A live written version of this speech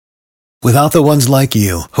Without the ones like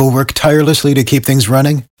you, who work tirelessly to keep things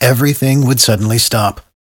running, everything would suddenly stop.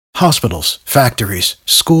 Hospitals, factories,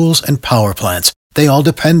 schools, and power plants, they all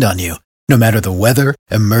depend on you. No matter the weather,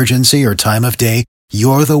 emergency, or time of day,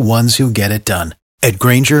 you're the ones who get it done. At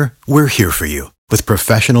Grainger, we're here for you with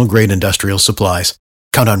professional-grade industrial supplies.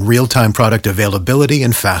 Count on real-time product availability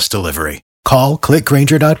and fast delivery. Call,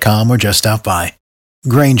 clickgrainger.com, or just stop by.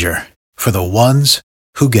 Grainger, for the ones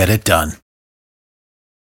who get it done.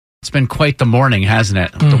 It's been quite the morning, hasn't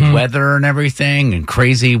it? The weather and everything and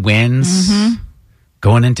crazy winds.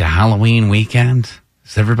 Going into Halloween weekend.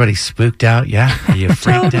 Is everybody spooked out yet? Are you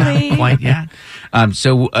freaked out quite yet?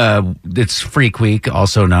 So it's Freak Week,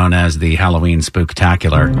 also known as the Halloween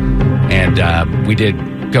Spooktacular. And we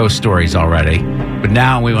did ghost stories already. But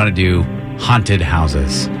now we want to do haunted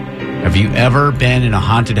houses. Have you ever been in a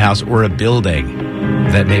haunted house or a building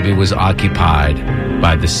that maybe was occupied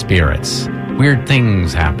by the spirits? Weird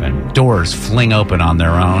things happen. Doors fling open on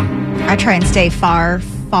their own. I try and stay far,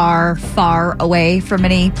 far, far away from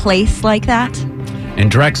any place like that.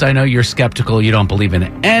 And Drex, I know you're skeptical. You don't believe in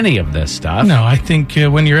any of this stuff. No, I think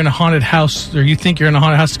when you're in a haunted house, or you think you're in a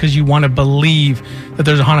haunted house because you want to believe that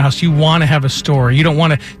there's a haunted house. You want to have a story. You don't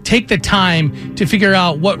want to take the time to figure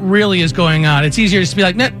out what really is going on. It's easier just to be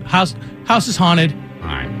like, nah, house is haunted. All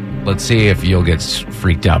right. Let's see if you'll get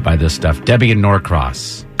freaked out by this stuff. Debbie in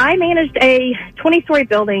Norcross. I managed a 20-story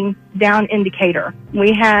building down in Decatur.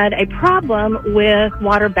 We had a problem with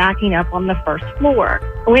water backing up on the first floor.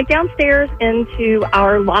 I went downstairs into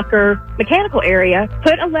our locker mechanical area,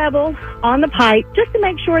 put a level on the pipe just to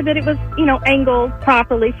make sure that it was, angled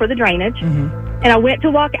properly for the drainage. And I went to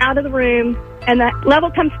walk out of the room, and that level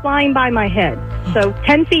comes flying by my head. So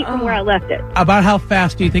 10 feet from where I left it. About how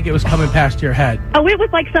fast do you think it was coming past your head? Oh, it was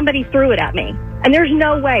like somebody threw it at me. And there's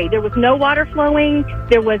no way. There was no water flowing.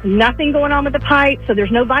 There was nothing going on with the pipe. So there's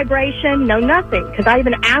no vibration, no nothing. Because I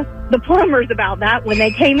even asked the plumbers about that when they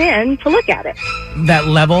came in to look at it. That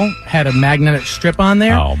level had a magnetic strip on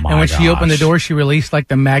there. Oh, my And when she gosh. opened the door, she released like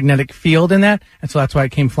the magnetic field in that. And so that's why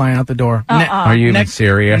it came flying out the door. Are you even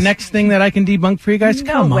serious? Next thing that I can debunk for you guys?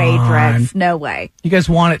 No Come way, on. Drex. No way. You guys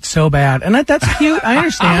want it so bad. And that's cute. I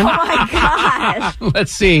understand. Oh, my gosh.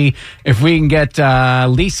 Let's see if we can get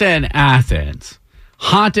Lisa in Athens.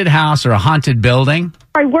 Haunted house or a haunted building?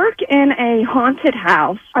 I work in a haunted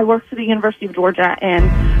house. I work for the University of Georgia,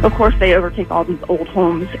 and of course they overtake all these old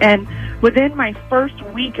homes. And within my first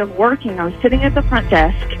week of working, I was sitting at the front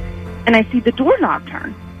desk, and I see the doorknob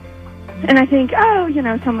turn. And I think,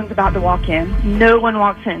 someone's about to walk in. No one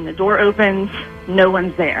walks in. The door opens. No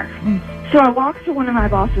one's there. So I walk to one of my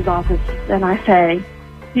boss's office, and I say,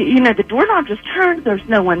 the doorknob just turned. There's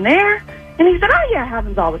no one there. And he said, oh, yeah, it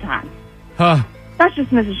happens all the time. Huh. That's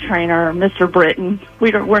just Mrs. Trainer or Mr. Britton.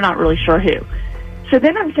 We're not really sure who. So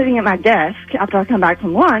then I'm sitting at my desk after I come back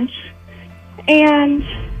from lunch, and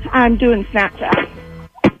I'm doing Snapchat.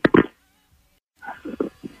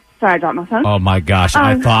 Sorry, I dropped my phone. Oh, my gosh.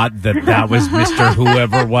 I thought that was Mr.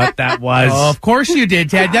 Whoever what that was. Oh, of course you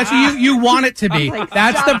did, Ted. That's what you want it to be.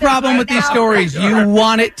 That's the problem with these stories. You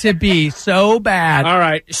want it to be so bad. All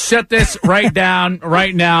right. Shut this right down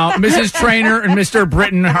right now. Mrs. Trainer and Mr.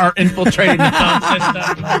 Britton are infiltrating the phone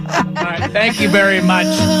system. All right. Thank you very much.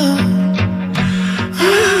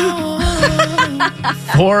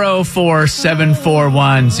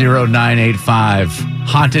 404-741-0985.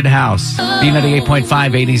 Haunted House. B98.5,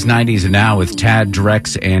 80s, 90s, and now with Tad,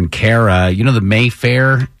 Drex, and Kara. You know the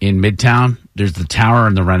Mayfair in Midtown? There's the Tower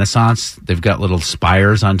and the Renaissance. They've got little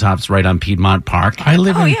spires on tops right on Piedmont Park. I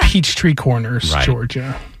live in Peachtree Corners,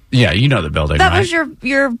 Georgia. Yeah, you know the building, That right? was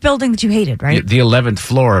your building that you hated, right? The 11th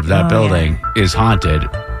floor of that building is haunted.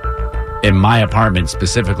 In my apartment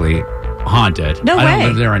specifically, haunted. No I way. don't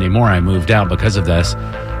live there anymore. I moved out because of this.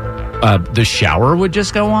 The shower would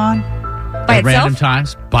just go on By at random itself?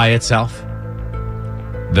 times by itself.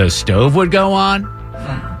 The stove would go on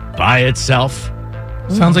by itself.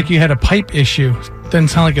 Sounds like you had a pipe issue. Doesn't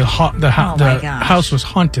sound like the gosh. house was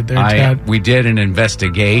haunted there, Ted. We did an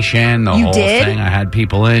investigation. The You whole did? thing. I had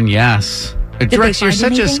people in. Yes. they Drex, you're find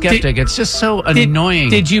such a anything? skeptic. It's just so annoying.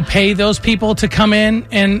 Did you pay those people to come in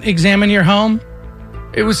and examine your home?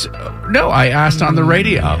 It was no. I asked on the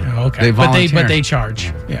radio. Okay, They but volunteered. they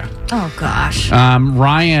charge. Yeah. Oh, gosh.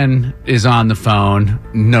 Ryan is on the phone.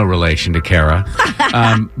 No relation to Kara.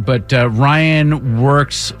 But Ryan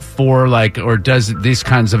works for or does these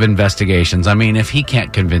kinds of investigations. I mean, if he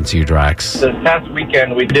can't convince you, Drex. This past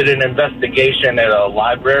weekend, we did an investigation at a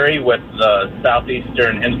library with the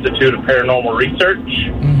Southeastern Institute of Paranormal Research.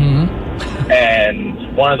 And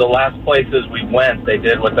one of the last places we went, they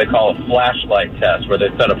did what they call a flashlight test, where they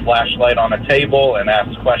set a flashlight on a table and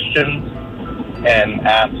ask questions and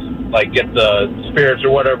get the spirits or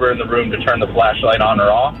whatever in the room to turn the flashlight on or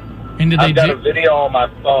off. And I've got a video on my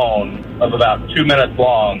phone of about 2 minutes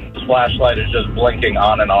long. The flashlight is just blinking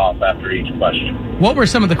on and off after each question. What were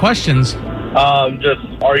some of the questions? Just,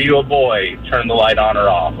 are you a boy? Turn the light on or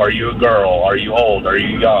off. Are you a girl? Are you old? Are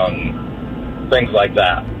you young? Things like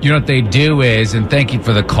that. You know what they do is, and thank you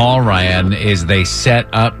for the call, Ryan, is they set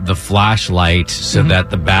up the flashlight so that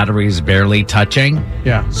the battery is barely touching.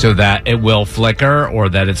 Yeah. So that it will flicker or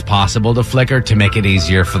that it's possible to flicker to make it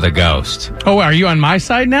easier for the ghost. Oh, are you on my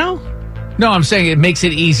side now? No, I'm saying it makes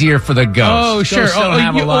it easier for the ghost. Oh, sure. Ghosts don't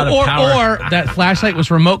have a lot of power. Or that flashlight was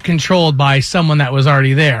remote controlled by someone that was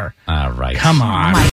already there. All right. Come on.